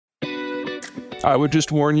I would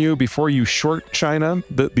just warn you, before you short China,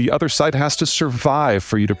 that the other side has to survive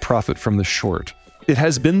for you to profit from the short. It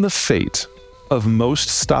has been the fate of most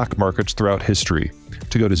stock markets throughout history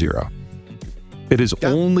to go to zero. It is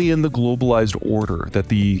only in the globalized order that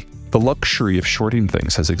the luxury of shorting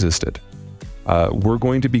things has existed. We're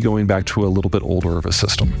going to be going back to a little bit older of a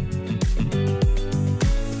system.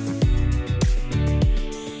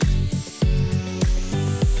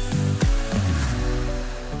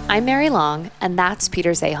 I'm Mary Long, and that's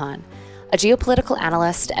Peter Zeihan, a geopolitical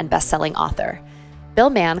analyst and best-selling author. Bill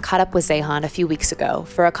Mann caught up with Zeihan a few weeks ago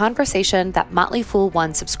for a conversation that Motley Fool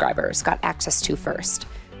One subscribers got access to first.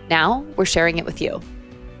 Now, we're sharing it with you.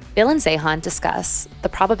 Bill and Zeihan discuss the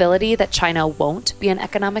probability that China won't be an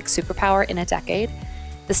economic superpower in a decade,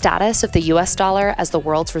 the status of the US dollar as the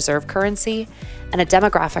world's reserve currency, and a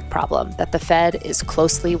demographic problem that the Fed is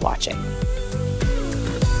closely watching.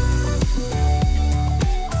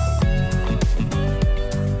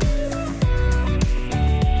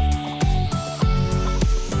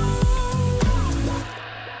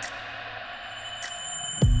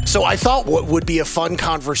 So I thought what would be a fun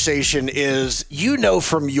conversation is,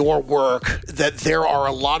 from your work that there are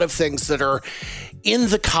a lot of things that are in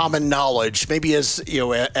the common knowledge, maybe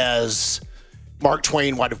as Mark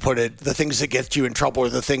Twain might have put it, the things that get you in trouble are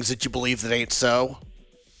the things that you believe that ain't so.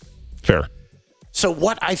 Fair. So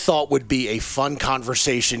what I thought would be a fun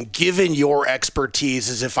conversation, given your expertise,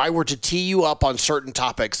 is if I were to tee you up on certain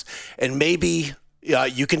topics and maybe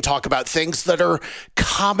you can talk about things that are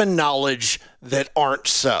common knowledge that aren't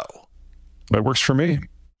so. That works for me.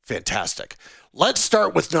 Fantastic. Let's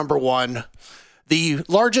start with number one, the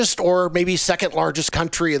largest or maybe second largest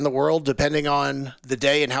country in the world, depending on the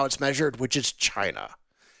day and how it's measured, which is China.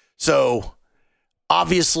 So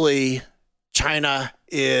obviously, China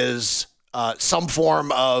is some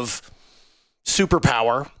form of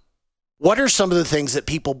superpower. What are some of the things that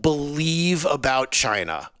people believe about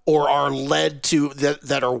China or are led to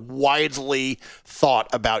that are widely thought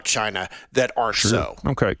about China that aren't so?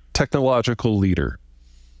 Okay. Technological leader.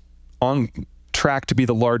 On track to be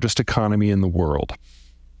the largest economy in the world.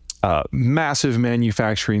 Massive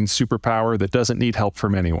manufacturing superpower that doesn't need help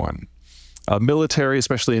from anyone. A military,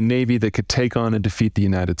 especially a navy that could take on and defeat the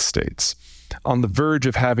United States. On the verge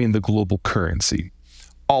of having the global currency.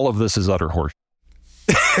 All of this is utter horse.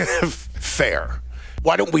 Fair.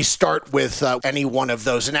 Why don't we start with any one of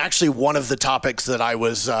those? And actually, one of the topics that I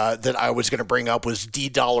was going to bring up was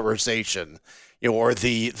de-dollarization, or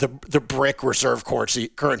the BRIC reserve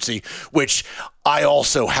currency, which I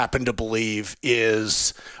also happen to believe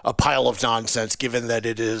is a pile of nonsense, given that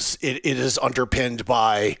it is underpinned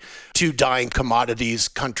by two dying commodities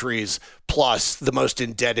countries plus the most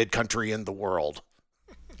indebted country in the world.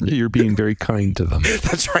 You're being very kind to them.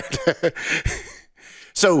 That's right.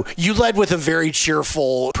 So you led with a very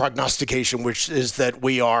cheerful prognostication, which is that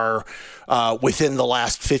we are within the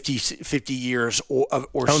last 50 years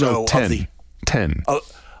or so 10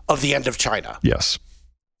 of the end of China. Yes.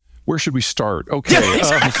 Where should we start? Okay. Yeah,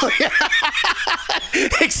 exactly.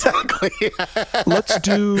 Exactly.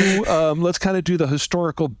 Let's kind of do the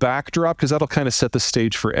historical backdrop, because that'll kind of set the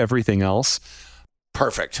stage for everything else.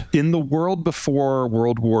 Perfect. In the world before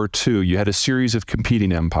World War II, you had a series of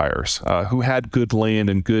competing empires who had good land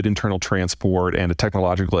and good internal transport and a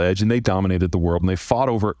technological edge, and they dominated the world, and they fought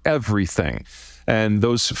over everything. And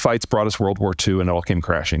those fights brought us World War II, and it all came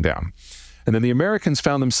crashing down. And then the Americans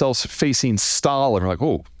found themselves facing Stalin. We're like,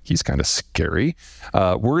 oh, he's kind of scary.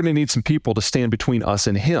 We're going to need some people to stand between us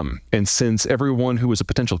and him. And since everyone who was a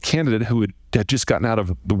potential candidate who had just gotten out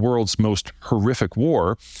of the world's most horrific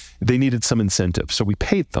war, they needed some incentive. So we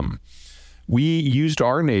paid them. We used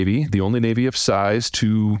our Navy, the only Navy of size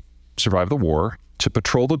to survive the war, to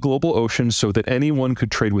patrol the global ocean so that anyone could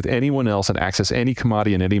trade with anyone else and access any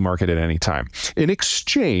commodity in any market at any time. In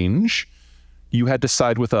exchange, you had to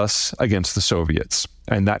side with us against the Soviets.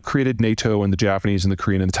 And that created NATO and the Japanese and the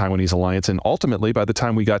Korean and the Taiwanese alliance. And ultimately, by the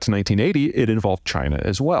time we got to 1980, it involved China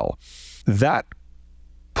as well. That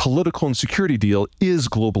political and security deal is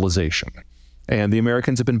globalization. And the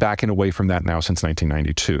Americans have been backing away from that now since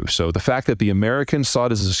 1992. So the fact that the Americans saw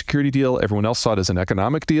it as a security deal, everyone else saw it as an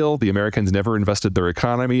economic deal. The Americans never invested their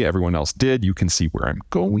economy. Everyone else did. You can see where I'm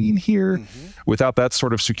going here. Mm-hmm. Without that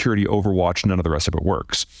sort of security overwatch, none of the rest of it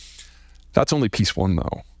works. That's only piece one,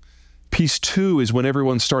 though. Piece two is when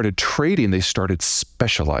everyone started trading, they started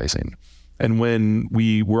specializing. And when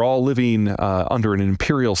we were all living under an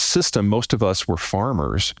imperial system, most of us were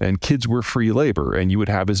farmers and kids were free labor, and you would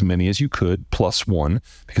have as many as you could plus one,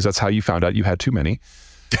 because that's how you found out you had too many.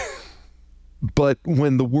 But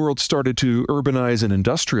when the world started to urbanize and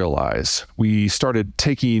industrialize, we started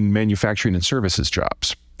taking manufacturing and services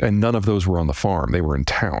jobs. And none of those were on the farm. They were in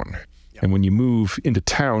town. Yep. And when you move into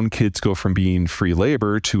town, kids go from being free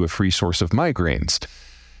labor to a free source of migraines.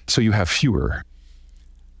 So you have fewer.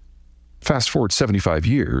 Fast forward 75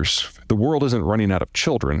 years, the world isn't running out of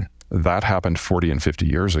children. That happened 40 and 50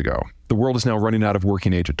 years ago. The world is now running out of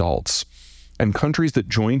working age adults. And countries that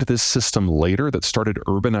joined this system later, that started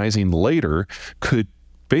urbanizing later, could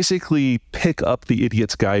basically pick up the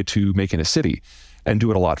idiot's guide to making a city and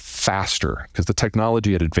do it a lot faster because the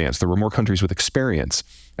technology had advanced. There were more countries with experience.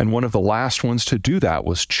 And one of the last ones to do that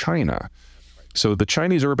was China. So the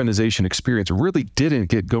Chinese urbanization experience really didn't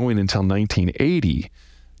get going until 1980,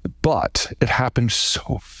 but it happened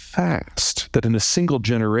so fast that in a single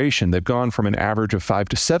generation, they've gone from an average of 5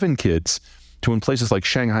 to 7 kids to, in places like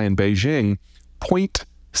Shanghai and Beijing,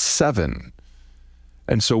 0.7.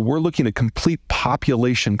 And so we're looking at complete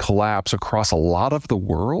population collapse across a lot of the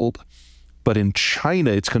world. But in China,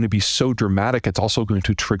 it's going to be so dramatic, it's also going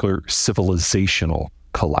to trigger civilizational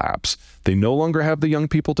collapse. They no longer have the young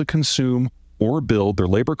people to consume or build. Their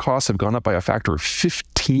labor costs have gone up by a factor of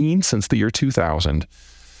 15 since the year 2000.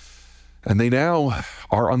 And they now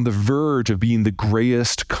are on the verge of being the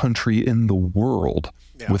grayest country in the world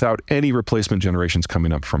without any replacement generations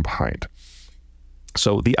coming up from behind.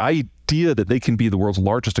 So the idea that they can be the world's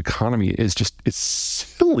largest economy is it's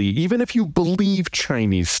silly, even if you believe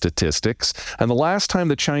Chinese statistics. And the last time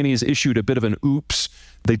the Chinese issued a bit of an oops,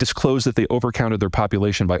 they disclosed that they overcounted their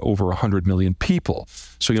population by over 100 million people.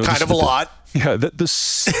 So, kind of a lot. Yeah, the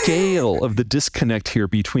scale of the disconnect here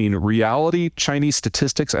between reality, Chinese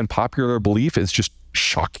statistics, and popular belief is just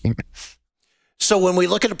shocking. So when we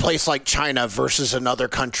look at a place like China versus another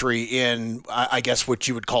country in, I guess, what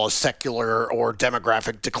you would call a secular or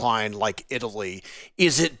demographic decline like Italy,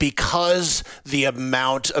 is it because the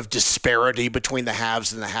amount of disparity between the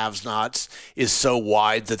haves and the have-nots is so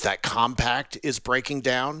wide that compact is breaking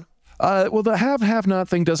down? Well, the have-not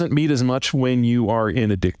thing doesn't mean as much when you are in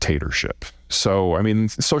a dictatorship. So, I mean,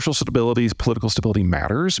 social stability, political stability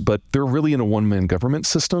matters, but they're really in a one-man government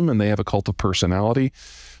system and they have a cult of personality.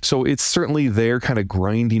 So it's certainly there kind of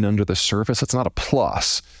grinding under the surface. It's not a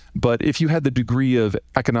plus. But if you had the degree of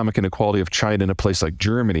economic inequality of China in a place like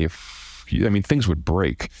Germany, things would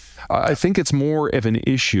break. I think it's more of an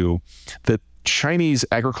issue that Chinese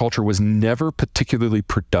agriculture was never particularly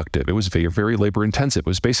productive. It was very, very labor intensive. It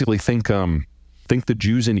was basically think the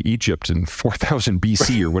Jews in Egypt in 4000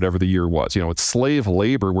 BC or whatever the year was. It's slave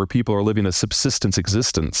labor where people are living a subsistence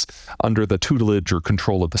existence under the tutelage or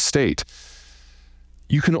control of the state.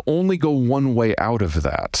 You can only go one way out of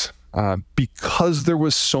that because there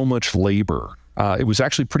was so much labor. It was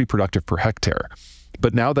actually pretty productive per hectare.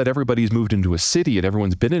 But now that everybody's moved into a city and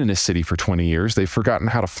everyone's been in a city for 20 years, they've forgotten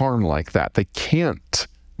how to farm like that. They can't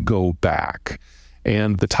go back.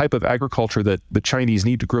 And the type of agriculture that the Chinese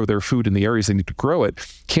need to grow their food in the areas they need to grow it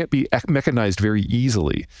can't be mechanized very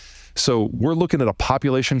easily. So we're looking at a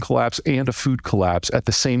population collapse and a food collapse. At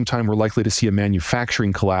the same time, we're likely to see a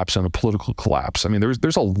manufacturing collapse and a political collapse. I mean,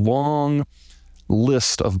 there's a long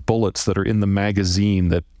list of bullets that are in the magazine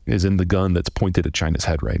that is in the gun that's pointed at China's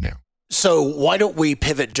head right now. So why don't we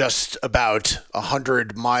pivot just about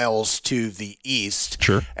 100 miles to the east?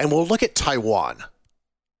 Sure. And we'll look at Taiwan.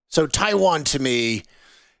 So Taiwan, to me,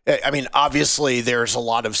 obviously there's a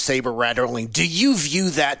lot of saber rattling. Do you view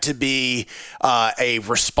that to be a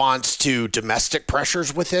response to domestic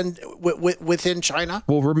pressures within China?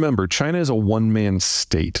 Well, remember, China is a one-man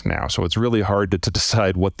state now, so it's really hard to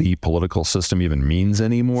decide what the political system even means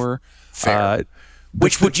anymore. Fair.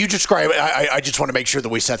 Which would you describe, I just want to make sure that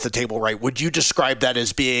we set the table right. Would you describe that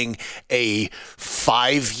as being a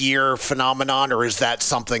 5-year phenomenon, or is that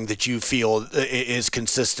something that you feel is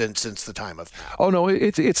consistent since the time of Mao? Oh, no,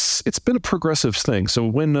 it's been a progressive thing. So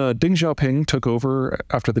when Deng Xiaoping took over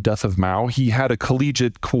after the death of Mao, he had a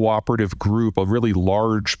collegiate cooperative group, a really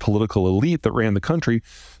large political elite that ran the country,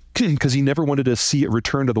 because he never wanted to see it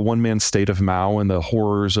return to the one-man state of Mao and the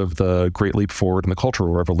horrors of the Great Leap Forward and the Cultural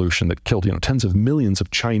Revolution that killed, tens of millions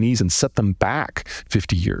of Chinese and set them back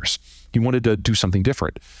 50 years. He wanted to do something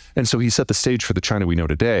different. And so he set the stage for the China we know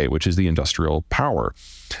today, which is the industrial power.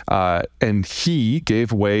 And he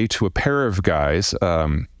gave way to a pair of guys,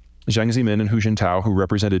 Jiang Zemin and Hu Jintao, who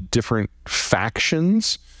represented different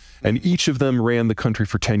factions. And each of them ran the country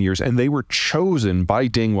for 10 years, and they were chosen by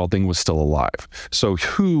Deng while Deng was still alive. So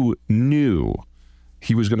Hu knew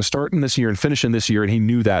he was going to start in this year and finish in this year, and he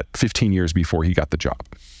knew that 15 years before he got the job.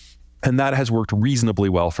 And that has worked reasonably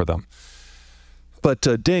well for them. But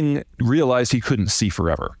Deng realized he couldn't see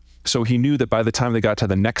forever. So he knew that by the time they got to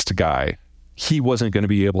the next guy, he wasn't going to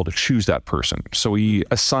be able to choose that person. So he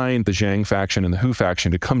assigned the Zhang faction and the Hu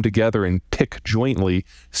faction to come together and pick jointly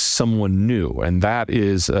someone new. And that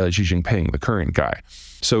is Xi Jinping, the current guy.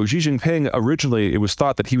 So Xi Jinping, originally, it was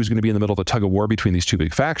thought that he was going to be in the middle of a tug of war between these two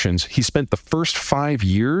big factions. He spent the first 5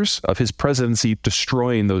 years of his presidency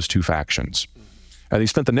destroying those two factions. And he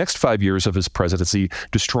spent the next 5 years of his presidency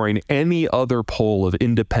destroying any other pole of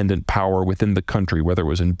independent power within the country, whether it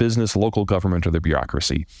was in business, local government, or the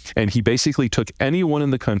bureaucracy. And he basically took anyone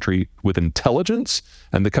in the country with intelligence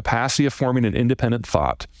and the capacity of forming an independent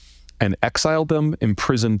thought and exiled them,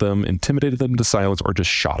 imprisoned them, intimidated them to silence, or just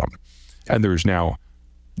shot them. And there's now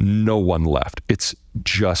no one left. It's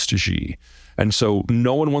just Xi. And so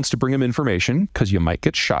no one wants to bring him information because you might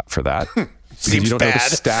get shot for that. Because you don't know the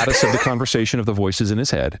status of the conversation of the voices in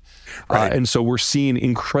his head. Right. And so we're seeing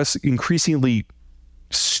increasingly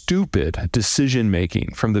stupid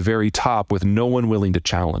decision-making from the very top with no one willing to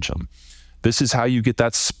challenge him. This is how you get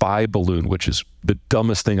that spy balloon, which is the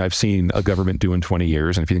dumbest thing I've seen a government do in 20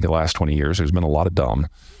 years. And if you think the last 20 years, there's been a lot of dumb.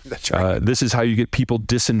 That's right. This is how you get people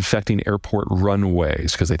disinfecting airport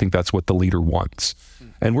runways because they think that's what the leader wants.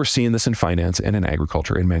 And we're seeing this in finance and in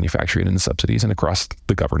agriculture and manufacturing and in subsidies and across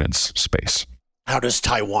the governance space. How does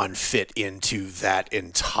Taiwan fit into that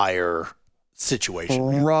entire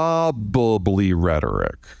situation? Probably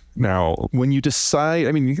rhetoric. Now, when you decide,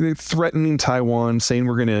 I mean, threatening Taiwan, saying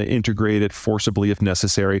we're going to integrate it forcibly if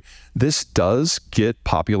necessary, this does get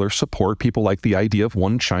popular support. People like the idea of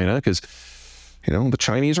one China because, you know, the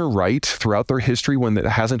Chinese are right. Throughout their history, when it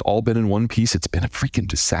hasn't all been in one piece, it's been a freaking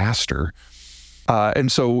disaster.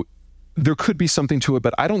 And so there could be something to it,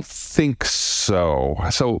 but I don't think so.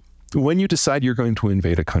 So when you decide you're going to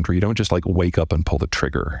invade a country, you don't just like wake up and pull the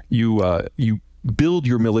trigger. You build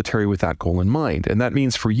your military with that goal in mind. And that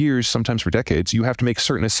means for years, sometimes for decades, you have to make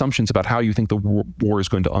certain assumptions about how you think the war is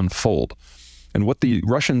going to unfold. And what the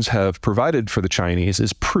Russians have provided for the Chinese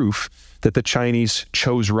is proof that the Chinese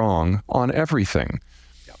chose wrong on everything.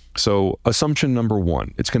 Yep. So assumption number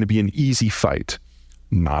one, it's going to be an easy fight.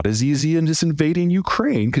 Not as easy as invading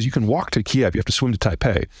Ukraine, because you can walk to Kiev, you have to swim to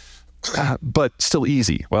Taipei, but still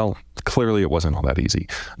easy. Well, clearly it wasn't all that easy.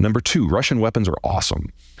 Number two, Russian weapons are awesome.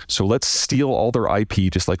 So let's steal all their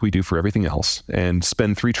IP, just like we do for everything else, and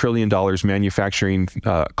spend $3 trillion manufacturing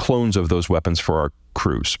clones of those weapons for our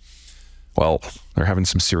crews. Well, they're having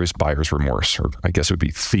some serious buyer's remorse, or I guess it would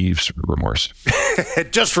be thieves' remorse.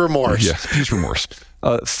 Just remorse. Yeah, just remorse.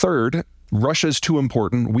 Third, Russia's too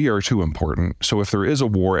important. We are too important. So if there is a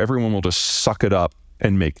war, everyone will just suck it up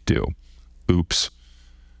and make do. Oops.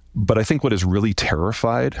 But I think what has really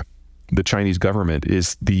terrified the Chinese government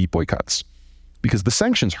is the boycotts. Because the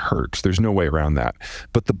sanctions hurt. There's no way around that.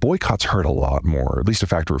 But the boycotts hurt a lot more, at least a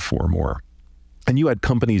factor of 4 more. And you had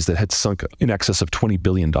companies that had sunk in excess of $20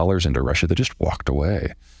 billion into Russia that just walked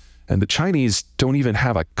away. And the Chinese don't even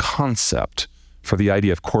have a concept for the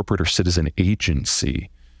idea of corporate or citizen agency,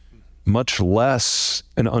 much less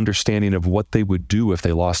an understanding of what they would do if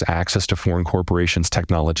they lost access to foreign corporations,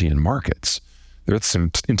 technology, and markets. That's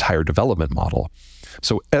an entire development model.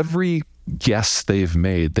 So every guess they've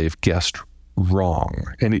made, they've guessed wrong.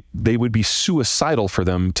 And they would be suicidal for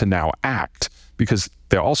them to now act because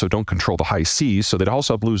they also don't control the high seas. So they'd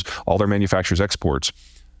also lose all their manufacturers' exports,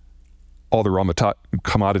 all their raw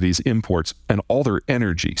commodities imports, and all their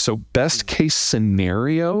energy. So best case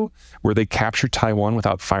scenario, where they capture Taiwan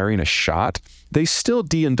without firing a shot, they still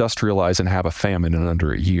deindustrialize and have a famine in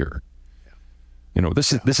under a year. You know,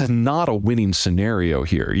 this is not a winning scenario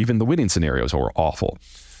here. Even the winning scenarios are awful.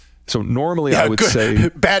 So normally I would say...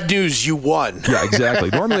 Bad news, you won. Yeah, exactly.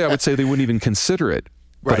 Normally I would say they wouldn't even consider it,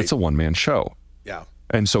 but it's a one-man show. Yeah.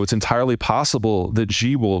 And so it's entirely possible that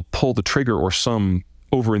Xi will pull the trigger, or some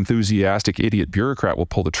over-enthusiastic idiot bureaucrat will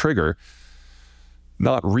pull the trigger,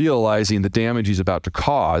 not realizing the damage he's about to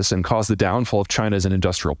cause and cause the downfall of China as an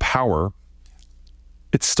industrial power.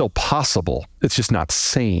 It's still possible. It's just not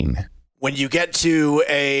sane. When you get to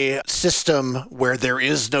a system where there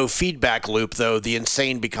is no feedback loop, though, the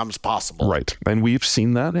insane becomes possible. Right. And we've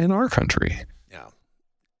seen that in our country. Yeah.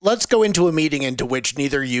 Let's go into a meeting into which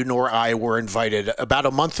neither you nor I were invited. About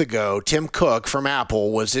a month ago, Tim Cook from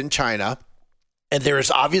Apple was in China, and there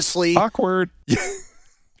is obviously... Awkward.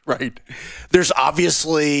 Right. There's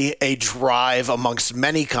obviously a drive amongst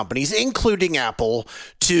many companies, including Apple,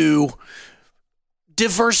 to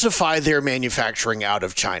diversify their manufacturing out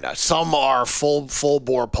of China. Some are full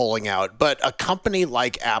bore pulling out, but a company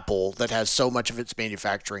like Apple that has so much of its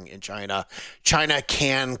manufacturing in China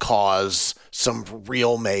can cause some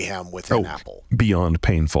real mayhem within Apple. Beyond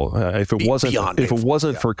painful. If it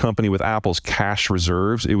wasn't for a company with Apple's cash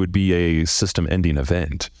reserves, it would be a system-ending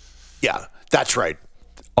event. Yeah. That's right.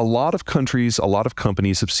 A lot of countries, a lot of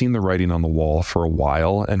companies have seen the writing on the wall for a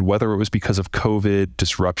while, and whether it was because of COVID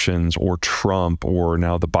disruptions or Trump or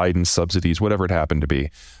now the Biden subsidies, whatever it happened to be,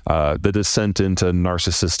 the descent into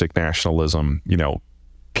narcissistic nationalism,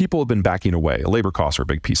 people have been backing away. Labor costs are a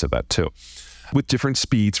big piece of that too, with different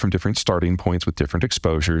speeds from different starting points with different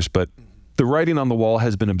exposures. But the writing on the wall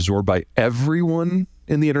has been absorbed by everyone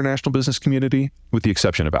in the international business community, with the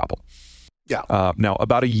exception of Apple. Yeah. Now,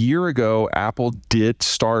 about a year ago, Apple did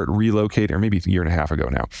start relocating, or maybe a year and a half ago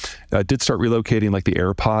now, did start relocating like the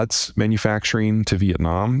AirPods manufacturing to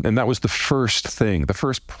Vietnam. And that was the first thing, the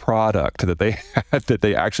first product that they had that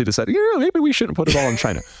they actually decided, maybe we shouldn't put it all in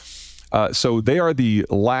China. So they are the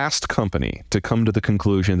last company to come to the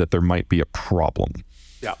conclusion that there might be a problem.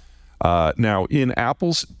 Yeah. Now, in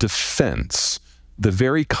Apple's defense, the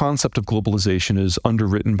very concept of globalization is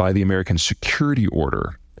underwritten by the American Security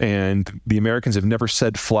Order. And the Americans have never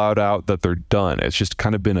said flat out that they're done. It's just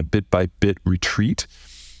kind of been a bit by bit retreat.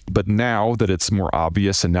 But now that it's more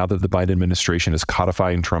obvious, and now that the Biden administration is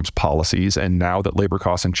codifying Trump's policies, and now that labor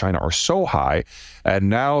costs in China are so high, and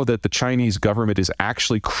now that the Chinese government is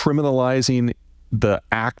actually criminalizing the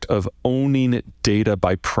act of owning data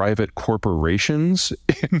by private corporations,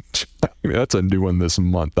 that's a new one this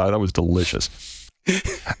month. That was delicious.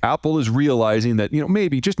 Apple is realizing that,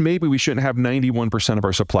 maybe we shouldn't have 91% of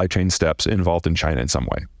our supply chain steps involved in China in some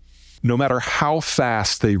way. No matter how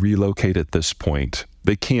fast they relocate at this point,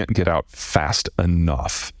 they can't get out fast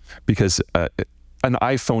enough, because an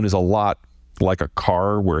iPhone is a lot like a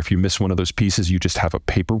car, where if you miss one of those pieces, you just have a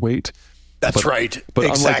paperweight. That's right. But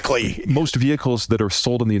exactly. Most vehicles that are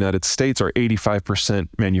sold in the United States are 85%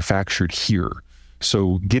 manufactured here.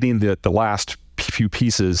 So getting the last few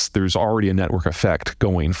pieces, there's already a network effect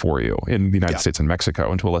going for you in the United States and Mexico,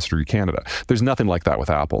 and to a lesser degree Canada. There's nothing like that with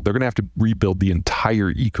Apple. They're going to have to rebuild the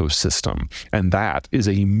entire ecosystem, and that is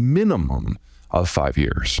a minimum of 5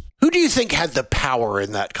 years. Who do you think had the power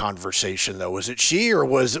in that conversation, though? Was it Xi, or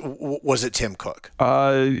was it Tim Cook?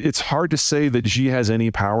 It's hard to say that Xi has any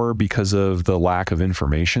power because of the lack of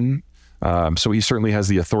information. So he certainly has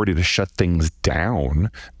the authority to shut things down,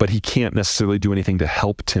 but he can't necessarily do anything to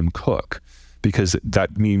help Tim Cook, because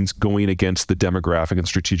that means going against the demographic and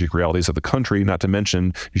strategic realities of the country, not to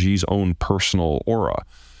mention Xi's own personal aura.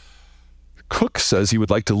 Cook says he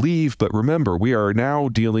would like to leave, but remember, we are now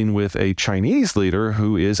dealing with a Chinese leader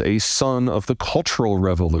who is a son of the Cultural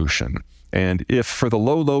Revolution. And if for the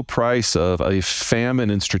low, low price of a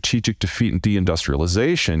famine and strategic defeat and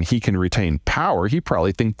deindustrialization, he can retain power, he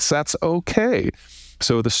probably thinks that's okay.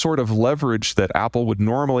 So the sort of leverage that Apple would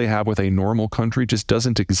normally have with a normal country just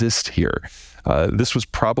doesn't exist here. This was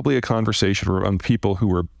probably a conversation among people who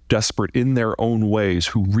were desperate in their own ways,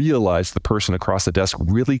 who realized the person across the desk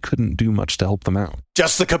really couldn't do much to help them out.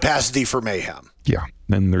 Just the capacity for mayhem. Yeah,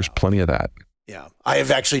 and there's plenty of that. Yeah, I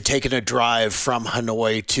have actually taken a drive from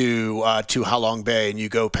Hanoi to Halong Bay, and you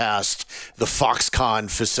go past the Foxconn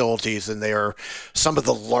facilities, and they are some of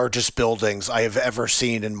the largest buildings I have ever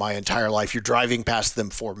seen in my entire life. You're driving past them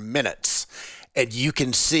for minutes, and you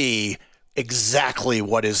can see exactly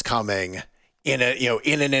what is coming in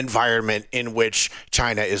an environment in which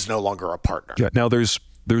China is no longer a partner. Yeah. Now there's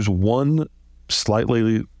one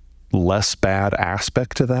slightly less bad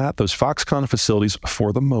aspect to that. Those Foxconn facilities,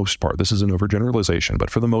 for the most part, this is an overgeneralization, but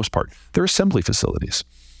for the most part, they're assembly facilities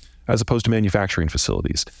as opposed to manufacturing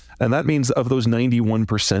facilities. And that means of those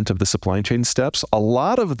 91% of the supply chain steps, a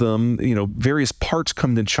lot of them, various parts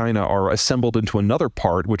come to China are assembled into another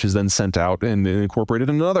part, which is then sent out and incorporated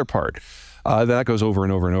in another part. That goes over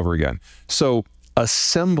and over and over again. So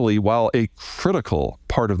assembly, while a critical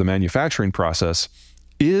part of the manufacturing process,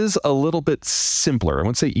 is a little bit simpler. I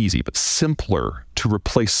won't say easy, but simpler to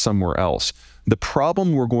replace somewhere else. The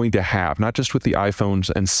problem we're going to have, not just with the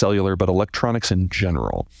iPhones and cellular, but electronics in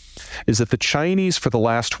general, is that the Chinese for the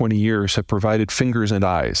last 20 years have provided fingers and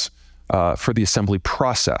eyes for the assembly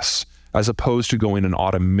process, as opposed to going an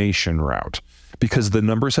automation route. Because the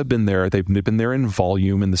numbers have been there, they've been there in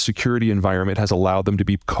volume, and the security environment has allowed them to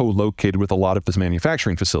be co-located with a lot of these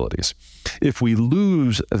manufacturing facilities. If we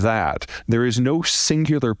lose that, there is no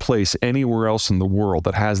singular place anywhere else in the world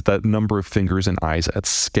that has that number of fingers and eyes at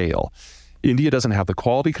scale. India doesn't have the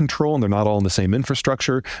quality control, and they're not all in the same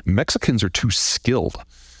infrastructure. Mexicans are too skilled.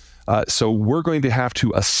 So we're going to have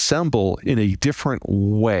to assemble in a different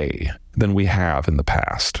way than we have in the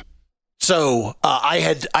past. So I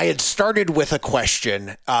had started with a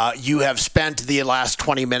question. You have spent the last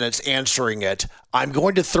 20 minutes answering it. I'm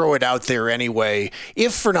going to throw it out there anyway,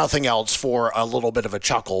 if for nothing else, for a little bit of a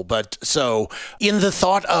chuckle. But so in the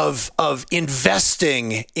thought of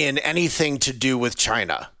investing in anything to do with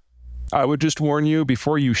China, I would just warn you,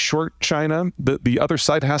 before you short China, the other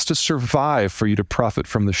side has to survive for you to profit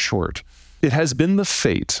from the short. It has been the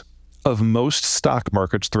fate of most stock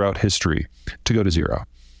markets throughout history to go to zero.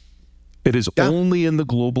 It is only in the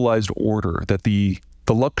globalized order that the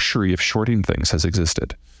luxury of shorting things has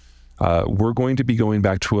existed. We're going to be going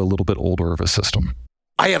back to a little bit older of a system.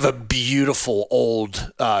 I have a beautiful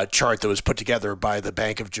old chart that was put together by the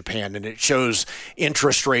Bank of Japan, and it shows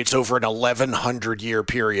interest rates over an 1,100-year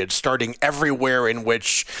period, starting everywhere in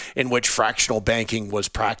which fractional banking was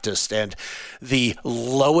practiced. And the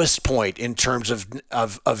lowest point in terms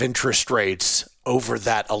of interest rates over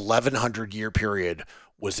that 1,100-year period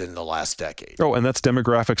was in the last decade. Oh, and that's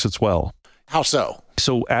demographics as well. How so?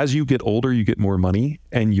 So as you get older, you get more money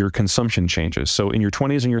and your consumption changes. So in your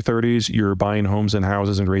 20s and your 30s, you're buying homes and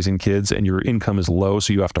houses and raising kids, and your income is low,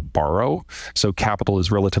 so you have to borrow. So capital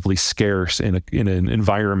is relatively scarce in an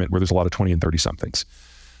environment where there's a lot of 20 and 30-somethings.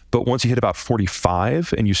 But once you hit about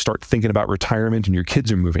 45 and you start thinking about retirement and your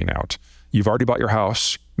kids are moving out, you've already bought your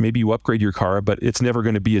house, maybe you upgrade your car, but it's never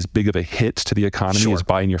going to be as big of a hit to the economy as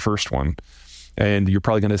buying your first one. And you're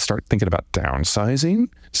probably going to start thinking about downsizing.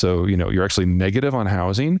 So, you're actually negative on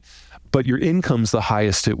housing, but your income's the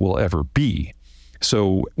highest it will ever be.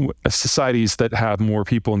 So societies that have more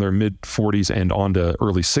people in their mid 40s and on to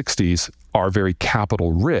early 60s are very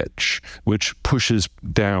capital rich, which pushes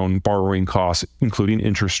down borrowing costs, including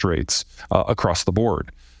interest rates across the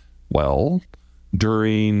board. Well,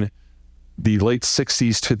 during the late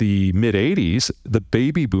 60s to the mid 80s, the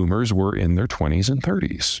baby boomers were in their 20s and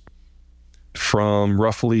 30s. From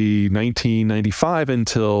roughly 1995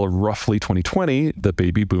 until roughly 2020, the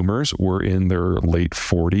baby boomers were in their late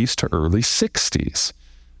 40s to early 60s,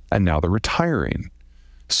 and now they're retiring.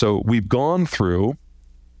 So we've gone through,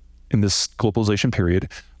 in this globalization period,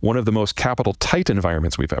 one of the most capital tight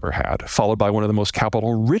environments we've ever had, followed by one of the most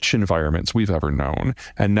capital rich environments we've ever known.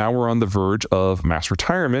 And now we're on the verge of mass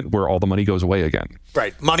retirement where all the money goes away again.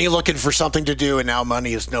 Right. Money looking for something to do, and now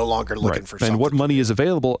money is no longer looking for something. And what money is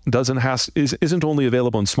available isn't only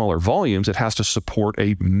available in smaller volumes, it has to support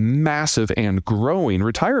a massive and growing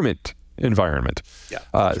retirement environment.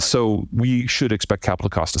 So we should expect capital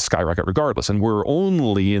costs to skyrocket regardless. And we're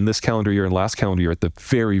only in this calendar year and last calendar year at the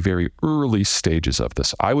very, very early stages of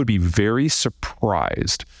this. I would be very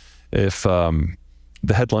surprised if the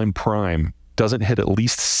headline prime doesn't hit at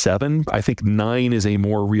least 7. I think 9 is a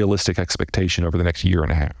more realistic expectation over the next year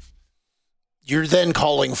and a half. You're then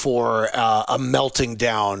calling for a melting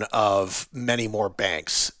down of many more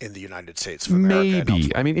banks in the United States of America.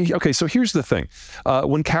 Maybe. I mean, okay, so here's the thing.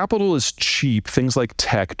 When capital is cheap, things like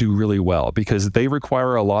tech do really well because they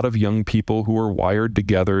require a lot of young people who are wired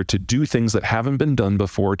together to do things that haven't been done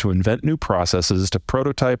before, to invent new processes, to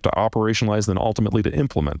prototype, to operationalize, then ultimately to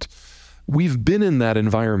implement. We've been in that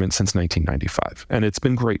environment since 1995, and it's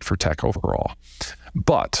been great for tech overall.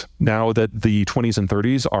 But now that the 20s and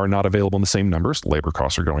 30s are not available in the same numbers, labor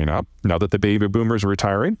costs are going up. Now that the baby boomers are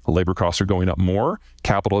retiring, labor costs are going up more,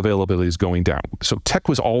 capital availability is going down. So tech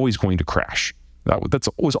was always going to crash. That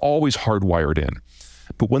was always hardwired in.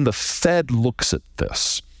 But when the Fed looks at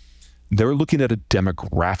this, they're looking at a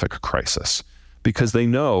demographic crisis because they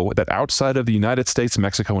know that outside of the United States,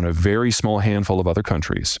 Mexico, and a very small handful of other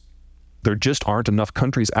countries, there just aren't enough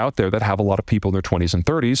countries out there that have a lot of people in their 20s and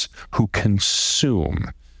 30s who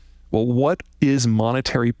consume. Well, what is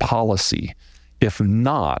monetary policy if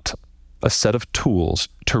not a set of tools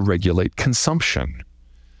to regulate consumption?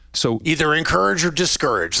 So either encourage or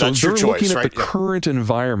discourage. That's your choice, right? Looking at the current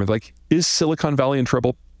environment, like, is Silicon Valley in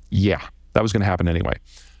trouble? Yeah, that was going to happen anyway.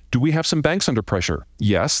 Do we have some banks under pressure?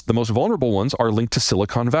 Yes, the most vulnerable ones are linked to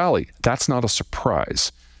Silicon Valley. That's not a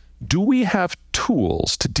surprise. Do we have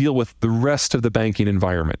tools to deal with the rest of the banking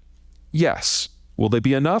environment? Yes. Will they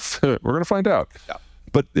be enough? We're going to find out. Yeah.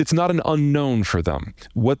 But it's not an unknown for them.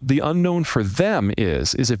 What the unknown for them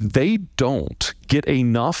is if they don't get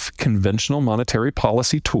enough conventional monetary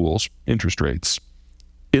policy tools, interest rates,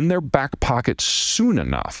 in their back pocket soon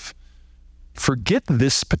enough, forget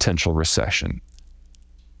this potential recession.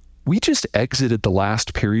 We just exited the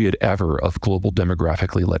last period ever of global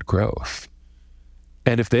demographically led growth.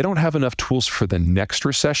 And if they don't have enough tools for the next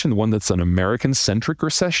recession, the one that's an American-centric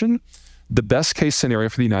recession, the best case scenario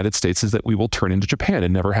for the United States is that we will turn into Japan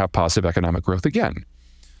and never have positive economic growth again.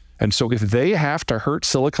 And so if they have to hurt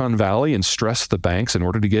Silicon Valley and stress the banks in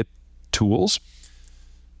order to get tools,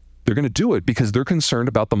 they're going to do it because they're concerned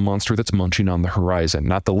about the monster that's munching on the horizon,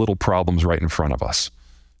 not the little problems right in front of us.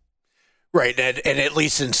 Right. And at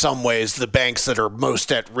least in some ways, the banks that are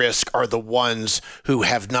most at risk are the ones who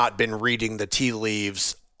have not been reading the tea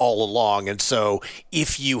leaves all along. And so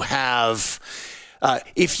if you have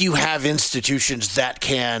if you have institutions that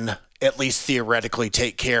can at least theoretically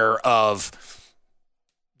take care of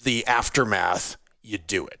the aftermath, you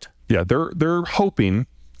do it. Yeah, they're hoping,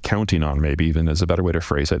 counting on maybe even is a better way to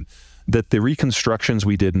phrase it, that the reconstructions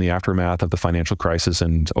we did in the aftermath of the financial crisis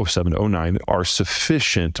in 07 to 09 are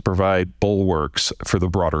sufficient to provide bulwarks for the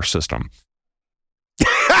broader system.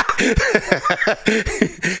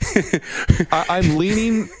 I'm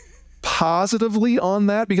leaning positively on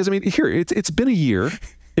that because, I mean, here, it's been a year.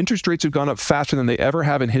 Interest rates have gone up faster than they ever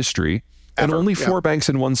have in history, and only 4 banks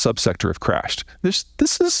in one subsector have crashed. This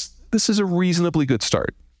is a reasonably good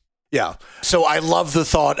start. Yeah. So I love the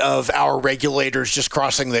thought of our regulators just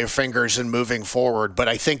crossing their fingers and moving forward. But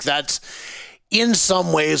I think that's in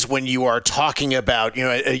some ways when you are talking about,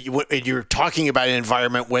 you're talking about an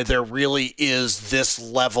environment where there really is this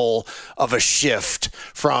level of a shift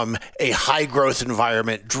from a high growth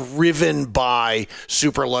environment driven by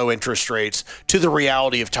super low interest rates to the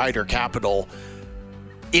reality of tighter capital.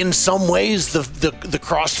 In some ways, the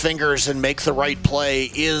cross fingers and make the right play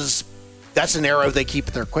that's an arrow they keep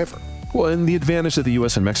in their quiver. Well, and the advantage that the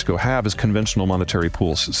U.S. and Mexico have is conventional monetary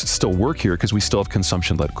pools still work here because we still have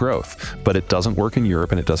consumption-led growth. But it doesn't work in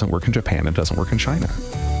Europe, and it doesn't work in Japan, and it doesn't work in China.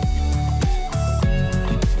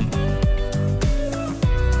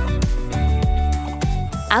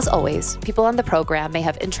 As always, people on the program may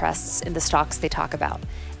have interests in the stocks they talk about,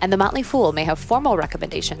 and the Motley Fool may have formal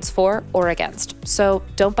recommendations for or against. So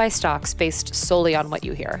don't buy stocks based solely on what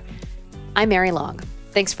you hear. I'm Mary Long.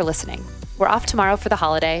 Thanks for listening. We're off tomorrow for the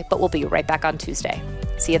holiday, but we'll be right back on Tuesday.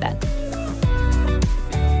 See you then.